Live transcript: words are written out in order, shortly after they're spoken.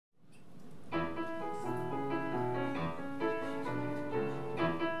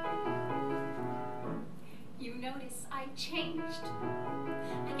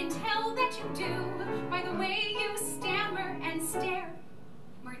you do by the way you stammer and stare,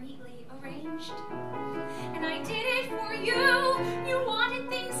 more neatly arranged. And I did it for you. You wanted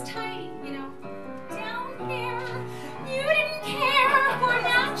things tidy, you know, down here. You didn't care for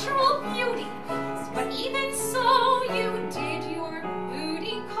natural beauty, but even so, you did your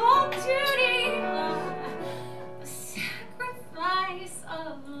booty call duty. The sacrifice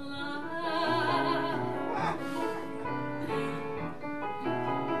of love.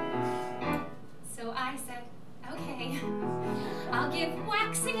 So I said, okay, I'll give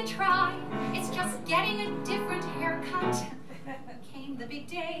waxing a try. It's just getting a different haircut. Came the big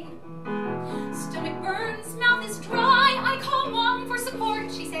day. Stomach burns, mouth is dry. I call Mom for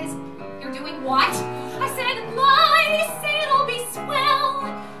support. She says, you're doing what? I said, lie, say it'll be swell.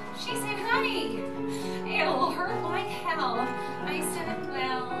 She said, honey, it'll hurt like hell. I said,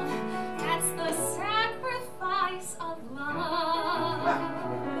 well, that's the sacrifice of love.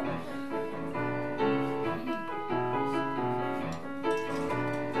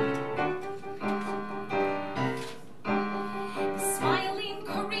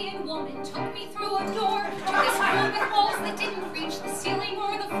 Took me through a door to this room with walls that didn't reach the ceiling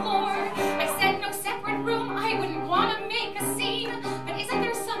or the floor. I said no separate room, I wouldn't want to make a scene. But isn't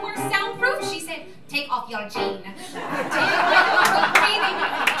there somewhere soundproof? She said, take off your jean. I did breathing.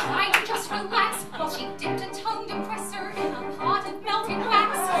 I tried to just relax while she dipped a tongue depressor in a pot of melted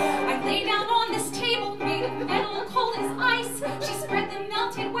wax. I lay down on this table made of metal cold as ice. She spread the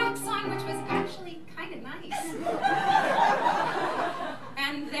melted wax on, which was actually kind of nice.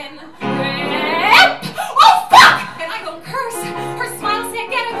 And then, oh fuck! And I go curse. Her smile said,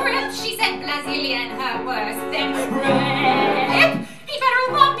 get a grip. She said, Brazilian, her worse. Then, rip! He better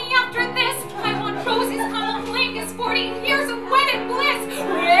love me after this. I want roses, cunnilingus, 40 years of wedded bliss.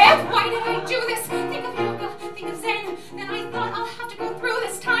 Rip! Why did I do this? Think of yoga, think of Zen. Then I thought I'll have to go through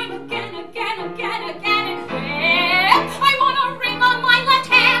this time again. And rip! I want a ring on my left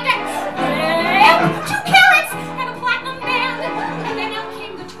hand. Rip! 2 carats and a platinum band. And then out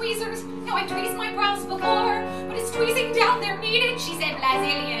came the tweezers. Now I've tweezed my brows before, but it's tweezing down there needed. She said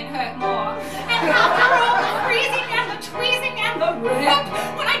Brazilian hurt more. And after all the freezing and the tweezing and the rip,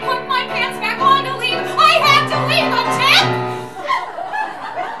 when I put my pants back on to leave, I had to leave a tip.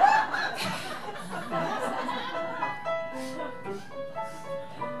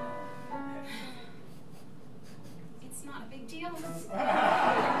 It's not a big deal. A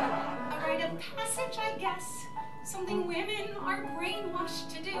rite of passage, I guess. Something women are brainwashed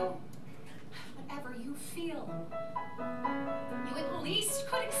to do. Whatever you feel, you at least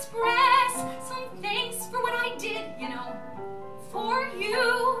could express some thanks for what I did, you know, for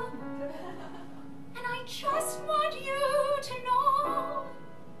you.